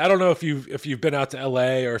Pete, I don't know if you've been out to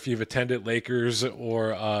LA or if you've attended Lakers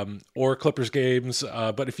or Clippers games,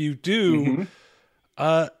 but if you do,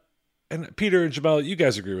 and Peter and Jamel, you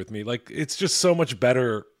guys agree with me, like it's just so much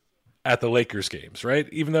better at the Lakers games, right?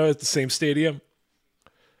 Even though it's the same stadium,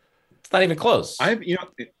 it's not even close.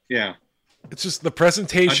 It's just the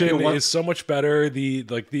presentation is so much better. The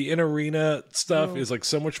in arena stuff is like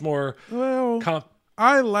so much more. Well,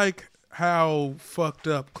 I like how fucked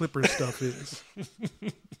up Clippers stuff is.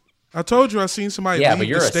 I told you I seen somebody leave but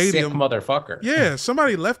you're the stadium. A sick motherfucker. Yeah,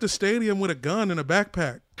 somebody left the stadium with a gun and a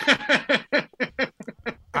backpack.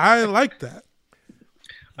 I like that.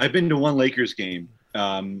 I've been to one Lakers game,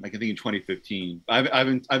 I think in 2015. I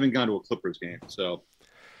haven't gone to a Clippers game, so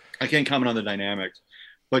I can't comment on the dynamics.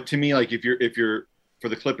 But to me, like if you're for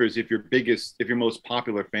the Clippers, if your most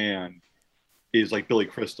popular fan is like Billy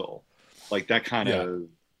Crystal, like that kind of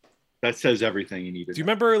that says everything you need to know. Do you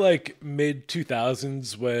remember like mid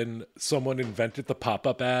 2000s when someone invented the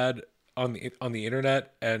pop-up ad on the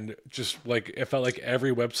internet, and just like it felt like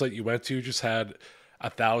every website you went to just had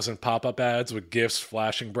 1,000 pop-up ads with GIFs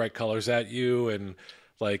flashing bright colors at you, and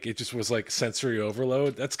like it just was like sensory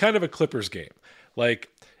overload. That's kind of a Clippers game. Like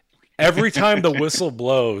every time the whistle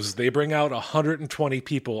blows, they bring out 120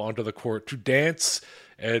 people onto the court to dance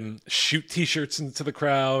and shoot T-shirts into the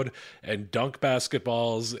crowd and dunk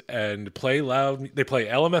basketballs and play loud. They play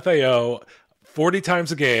LMFAO 40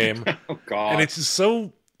 times a game. Oh God! And it's just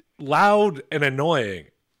so loud and annoying,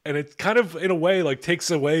 and it kind of in a way like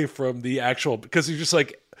takes away from the actual, because you're just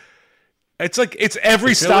like it's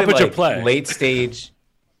every stoppage really like of play. Late stage.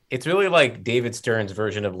 It's really like David Stern's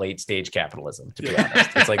version of late stage capitalism, to be honest.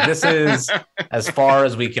 It's like, this is as far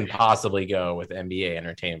as we can possibly go with NBA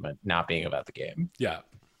entertainment not being about the game. Yeah.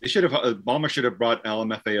 They should have, Ballmer should have brought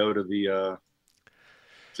LMFAO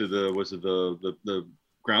to the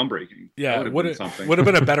groundbreaking. Yeah, would have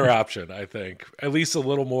been a better option, I think. At least a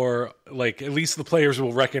little more, like, at least the players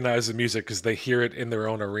will recognize the music because they hear it in their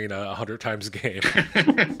own arena 100 times a game.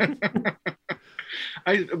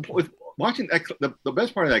 Watching that, the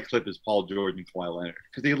best part of that clip is Paul George and Kawhi Leonard,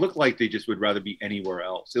 because they look like they just would rather be anywhere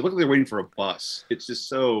else. They look like they're waiting for a bus. It's just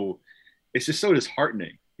so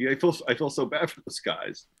disheartening. Yeah, I feel so bad for those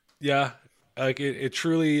guys. Yeah, like it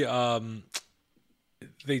truly,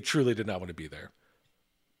 they truly did not want to be there.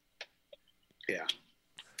 Yeah,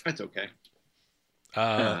 that's okay.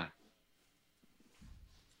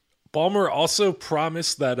 Ballmer also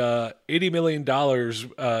promised that $80 million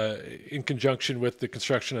in conjunction with the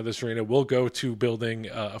construction of this arena will go to building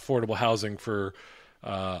affordable housing for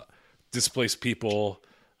displaced people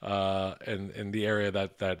in the area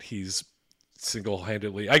that he's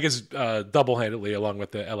single-handedly, I guess double-handedly, along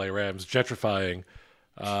with the LA Rams, gentrifying.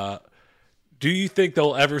 Do you think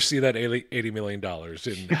they'll ever see that $80 million?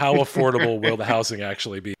 And how affordable will the housing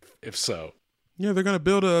actually be, if so? Yeah, they're going to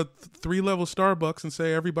build a 3-level Starbucks and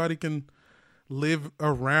say everybody can live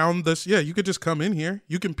around this. Yeah, you could just come in here.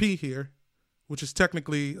 You can pee here, which is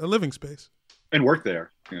technically a living space. And work there.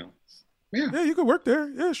 Yeah. Yeah, you could work there.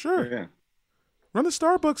 Yeah, sure. Yeah. Run the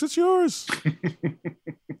Starbucks. It's yours.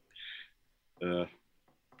 I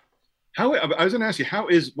was going to ask you,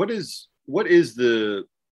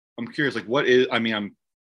 I'm curious, like I'm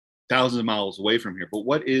thousands of miles away from here, but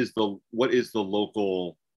what is the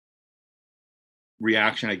local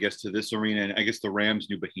reaction, I guess, to this arena and I guess the Rams'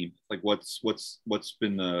 new behemoth? Like what's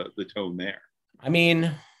been the tone there? I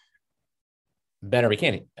mean, Benner, I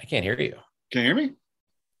can't hear you. Can you hear me?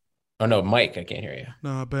 Oh no, Mike, I can't hear you.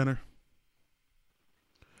 No, Benner.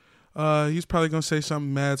 He's probably gonna say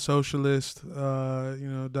something mad socialist, da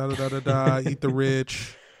da da da da, eat the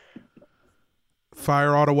rich,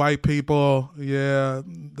 fire all the white people,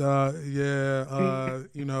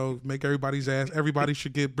 make everybody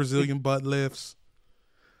should get Brazilian butt lifts.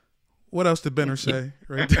 What else did Benner say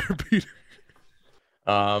right there, Peter?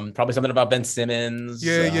 Probably something about Ben Simmons.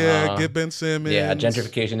 Get Ben Simmons. Yeah,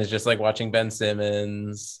 gentrification is just like watching Ben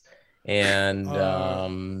Simmons, and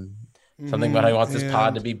something about how he wants this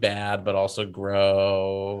pod to be bad but also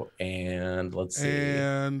grow. And let's see.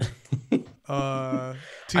 And TJ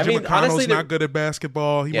McConnell's not good at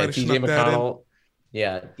basketball. He might have snuck that in.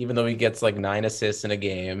 Yeah, even though he gets like 9 assists in a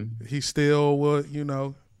game, he still would,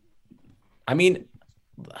 I mean,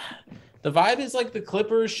 the vibe is like the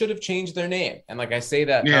Clippers should have changed their name. And like I say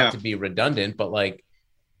that not to be redundant, but like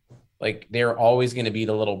they're always going to be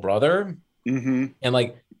the little brother. Mm-hmm. And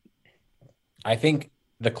like, I think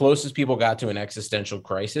the closest people got to an existential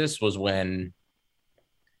crisis was when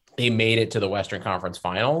they made it to the Western Conference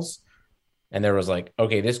Finals. And there was like,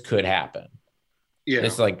 okay, this could happen. Yeah.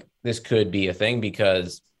 This could be a thing,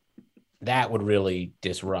 because that would really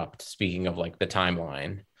disrupt, speaking of like the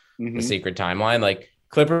timeline, the sacred timeline, like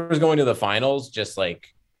Clippers going to the finals. Just like,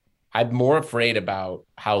 I'm more afraid about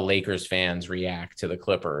how Lakers fans react to the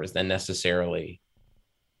Clippers than necessarily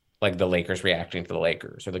like the Lakers reacting to the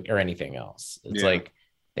Lakers or anything else. It's like,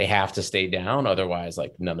 they have to stay down. Otherwise,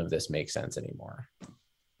 like none of this makes sense anymore.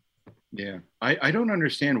 Yeah. I don't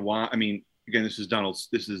understand why. I mean, again, this is Donald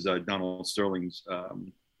Sterling's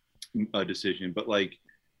decision, but like,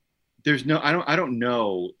 I don't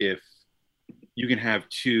know if you can have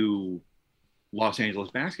two Los Angeles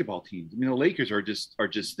basketball teams. I mean, the Lakers are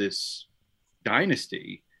just this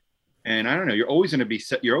dynasty, and I don't know. You're always going to be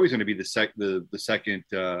the second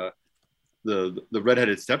the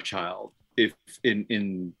redheaded stepchild if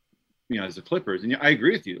in as the Clippers. And I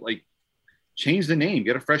agree with you. Like, change the name,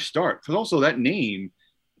 get a fresh start, because also that name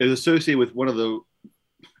is associated with one of the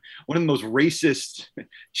most racist,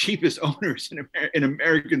 cheapest owners in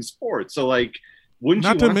American sports. So like, wouldn't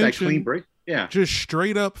you want that clean break? Yeah, just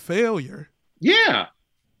straight up failure. Yeah,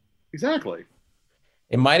 Exactly.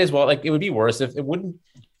 It might as well, like, it would be worse if it wouldn't.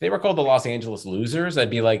 If they were called the Los Angeles Losers, I'd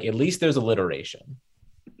be like, at least there's alliteration.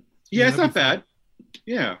 Yeah, it's not bad.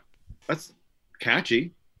 Yeah, that's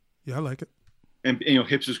catchy. Yeah, I like it. And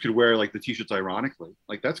hipsters could wear like the t-shirts ironically.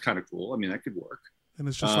 Like that's kind of cool. I mean, that could work. And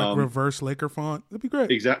it's just like reverse Laker font. That'd be great.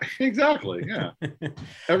 Exactly. Yeah.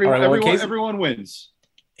 Everyone wins.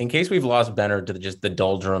 In case we've lost Benner to just the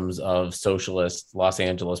doldrums of socialist Los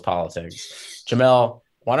Angeles politics, Jamel,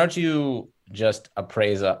 why don't you just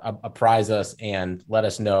apprise us and let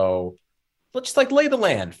us know? Let's just like lay the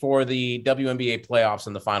land for the WNBA playoffs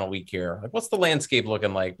in the final week here. Like, what's the landscape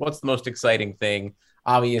looking like? What's the most exciting thing?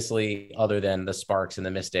 Obviously, other than the Sparks and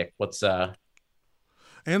the Mystic, what's and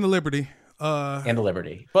the Liberty. And the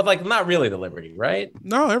Liberty, but like not really the Liberty, right?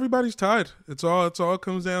 No, everybody's tied. It's all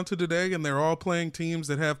comes down to today, and they're all playing teams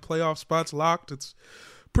that have playoff spots locked. It's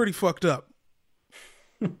pretty fucked up.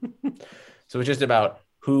 So it's just about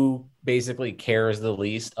who basically cares the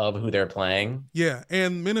least of who they're playing. Yeah,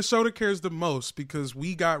 and Minnesota cares the most because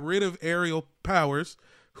we got rid of Ariel Powers,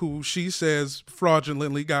 who she says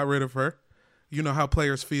fraudulently got rid of her. You know how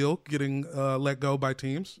players feel getting let go by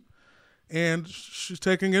teams. And she's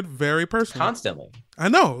taking it very personally. Constantly. I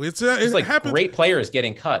know. It like happens. Great players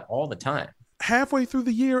getting cut all the time. Halfway through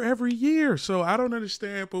the year, every year. So I don't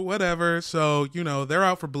understand, but whatever. So, they're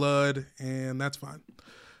out for blood, and that's fine.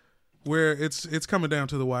 Where it's coming down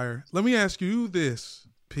to the wire. Let me ask you this,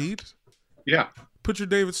 Pete. Yeah. Put your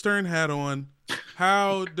David Stern hat on.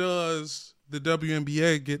 How does the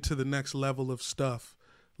WNBA get to the next level of stuff?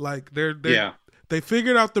 Like, they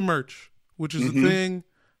figured out the merch, which is a thing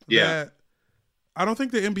that I don't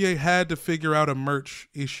think the NBA had to figure out a merch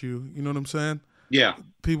issue. You know what I'm saying? Yeah.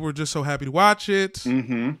 People were just so happy to watch it.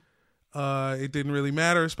 Mm-hmm. It didn't really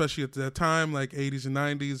matter, especially at that time, like 80s and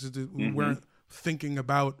 90s. We weren't thinking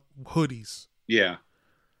about hoodies. Yeah.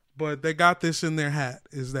 But they got this in their hat,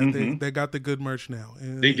 is that they got the good merch now.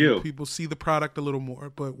 And they do. People see the product a little more.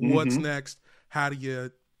 But what's next? How do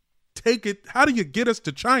you take it? How do you get us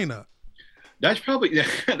to China?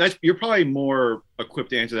 You're probably more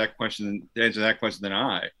equipped to answer that question than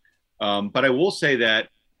I. But I will say that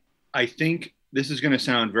I think this is going to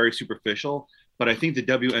sound very superficial, but I think the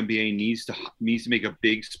WNBA needs to make a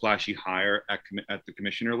big splashy hire at the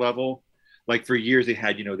commissioner level. Like for years they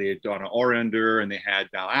had Donna Orender and they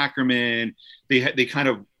had Val Ackerman. They kind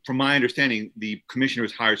of, from my understanding, the commissioner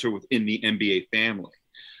was hired sort of within the NBA family.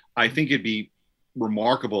 I think it'd be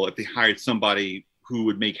remarkable if they hired somebody who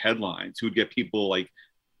would make headlines, who would get people like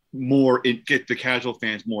get the casual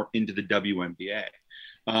fans more into the WNBA.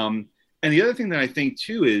 And the other thing that I think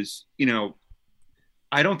too is,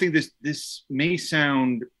 I don't think this may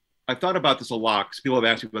sound, I've thought about this a lot because people have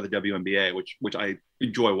asked me about the WNBA, which I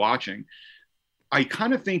enjoy watching. I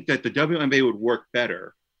kind of think that the WNBA would work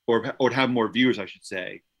better or would have more viewers, I should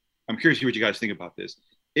say. I'm curious to hear what you guys think about this.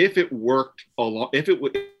 If it worked if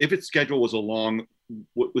its schedule was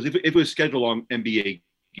if it was scheduled along NBA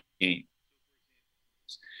games.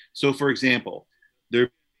 So, for example, there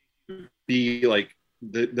would be like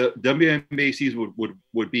the WNBA season would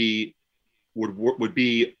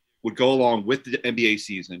go along with the NBA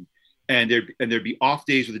season, and there'd be off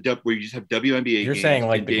days where you just have WNBA. You're games saying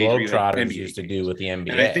like the Globetrotters used to do with the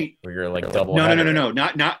NBA, and I think, where you're like double. No, I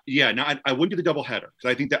wouldn't do the double header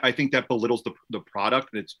because I think that belittles the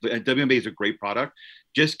product. And WNBA is a great product.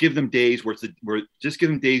 Just give them days give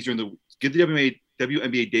the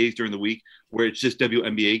WNBA days during the week where it's just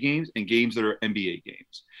WNBA games and games that are NBA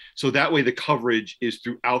games. So that way the coverage is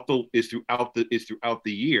throughout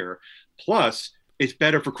the year. Plus, it's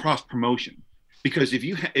better for cross promotion. Because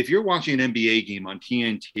if you're watching an NBA game on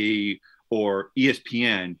TNT or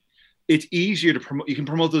ESPN, it's easier to promote. You can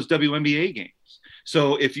promote those WNBA games.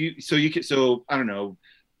 So I don't know,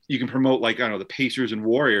 you can promote the Pacers and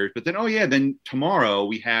Warriors. But then then tomorrow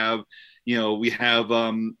we have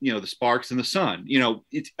the Sparks and the Sun.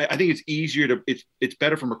 I think it's easier it's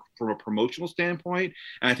better from a promotional standpoint,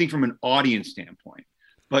 and I think from an audience standpoint.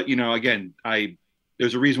 But again,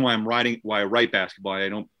 there's a reason why I write basketball. I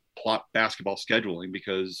don't plot basketball scheduling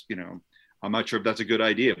because I'm not sure if that's a good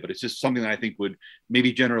idea, but it's just something that I think would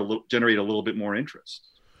maybe generate a little bit more interest.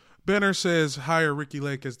 Benner says hire Ricky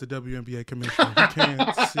Lake as the WNBA commissioner. He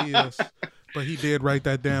can't see us, but he did write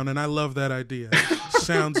that down, and I love that idea.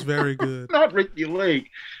 Sounds very good. Not Ricky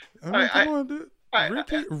Lake. I mean, come on, dude.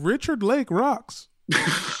 Richard Lake rocks.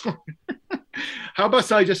 How about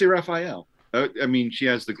Sally Jesse Raphael? I mean, she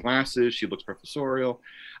has the glasses. She looks professorial.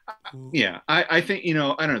 Yeah, I think I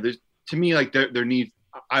don't know. There's to me like there needs.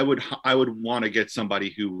 I would want to get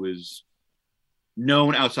somebody who was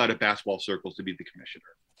known outside of basketball circles to be the commissioner.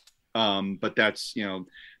 But that's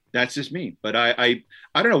That's just me. But I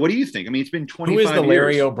don't know. What do you think? I mean, it's been 25 years. Who is the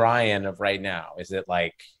Larry O'Brien of right now? Is it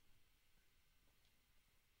like,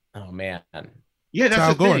 oh man. Yeah, that's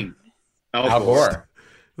Al the Gore. thing. Al Gore.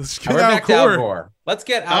 Let's get Al Gore. Let's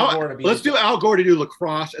get Al Gore to be. Let's do Al Gore to do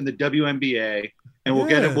lacrosse and the WNBA, and we'll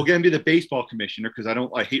get him to be the baseball commissioner because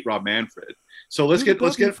I hate Rob Manfred. So let's get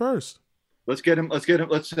first. Let's get him. Let's have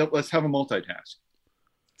a multitask.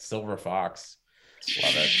 Silver Fox.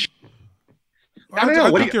 Love it. I don't know.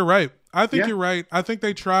 I think you're right. You're right. I think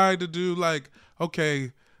they tried to do like,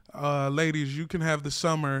 okay, ladies, you can have the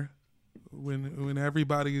summer when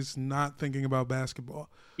everybody's not thinking about basketball.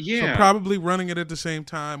 Yeah. So probably running it at the same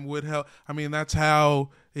time would help. I mean, that's how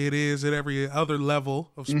it is at every other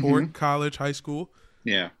level of sport, college, high school.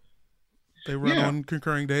 Yeah. They run on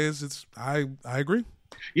concurring days. I agree.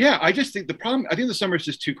 Yeah, I just think I think the summer is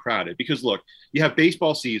just too crowded because look, you have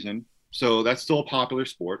baseball season, so that's still a popular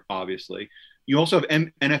sport, obviously. You also have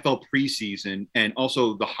NFL preseason and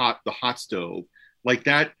also the hot stove. Like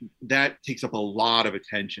that takes up a lot of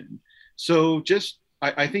attention. So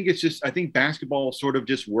I think basketball sort of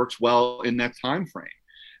just works well in that time frame.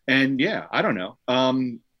 And yeah, I don't know.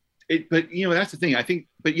 But that's the thing. I think,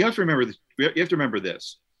 but you have to remember this. You have to remember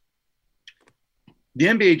this. The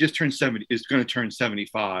NBA just turned 70, is going to turn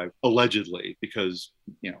 75 allegedly because,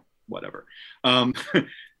 whatever.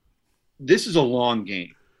 This is a long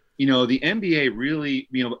game. The NBA really,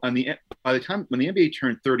 by the time when the NBA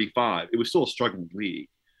turned 35, it was still a struggling league.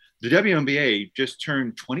 The WNBA just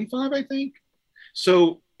turned 25, I think.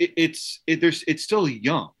 So it's still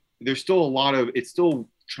young. There's still it's still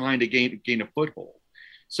trying to gain a foothold.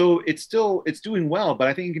 So it's doing well, but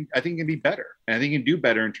I think it can be better. And I think it can do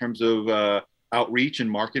better in terms of outreach and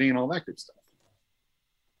marketing and all that good stuff.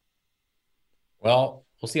 Well,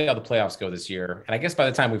 we'll see how the playoffs go this year. And I guess by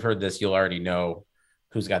the time we've heard this, you'll already know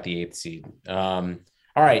who's got the 8th seed. All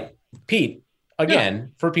right, Pete,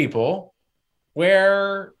 again, for people,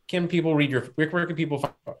 where can people read where can people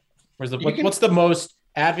find your book? What's the most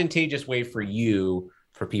advantageous way for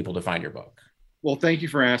people to find your book? Well, thank you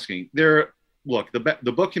for asking. Look,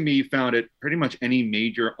 the book can be found at pretty much any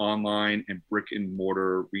major online and brick and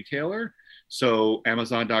mortar retailer. So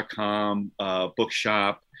Amazon.com,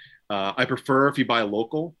 Bookshop. I prefer if you buy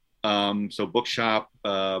local. So Bookshop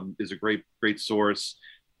is a great source.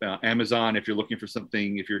 Amazon, if you're looking for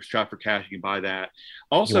something, if you're strapped for cash, you can buy that.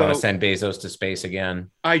 Also, you want to send Bezos to space again?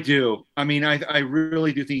 I do. I mean, I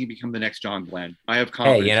really do think he become the next John Glenn. I have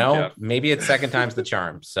confidence. Hey, in Jeff. Maybe it's second time's the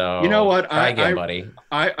charm. So you know what? Try again, buddy.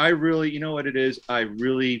 I really, you know what it is? I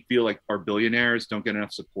really feel like our billionaires don't get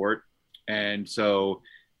enough support, and so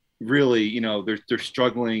really, they're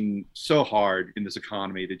struggling so hard in this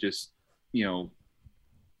economy to just,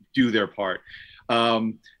 do their part.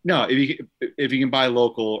 No, if you can buy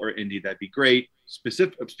local or indie, that'd be great.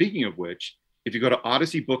 Speaking of which, if you go to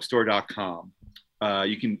odysseybookstore.com,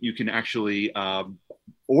 you can actually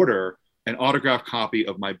order an autographed copy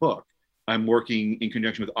of my book. I'm working in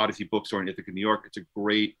conjunction with Odyssey Bookstore in Ithaca, New York. It's a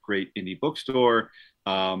great indie bookstore.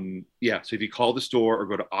 So if you call the store or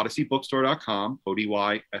go to odysseybookstore.com,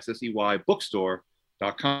 ODYSSEY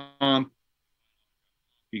bookstore.com,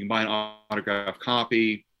 you can buy an autographed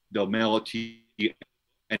copy. They'll mail it to you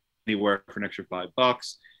anywhere for an extra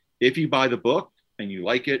 $5. If you buy the book and you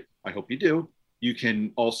like it, I hope you do, you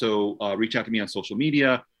can also reach out to me on social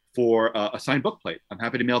media for a signed book plate. I'm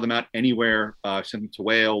happy to mail them out anywhere. Send them to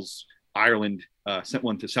Wales, Ireland, sent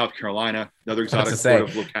one to South Carolina, another exotic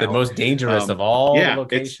the most dangerous of all the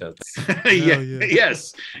locations.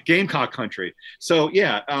 Yes, Gamecock country. So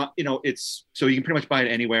so you can pretty much buy it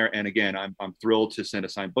anywhere. And again, I'm thrilled to send a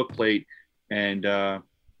signed book plate. And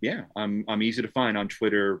I'm easy to find on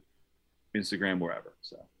Twitter, Instagram, wherever.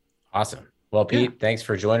 So awesome. Well, Pete, thanks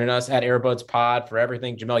for joining us at Airbuds Pod for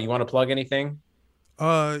everything. Jamel, you want to plug anything?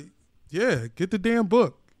 Get the damn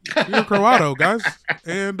book. Here, Croato, guys,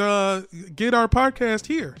 and get our podcast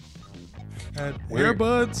here at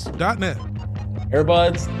airbuds.net.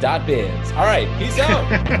 Airbuds.biz. All right, peace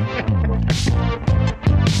out.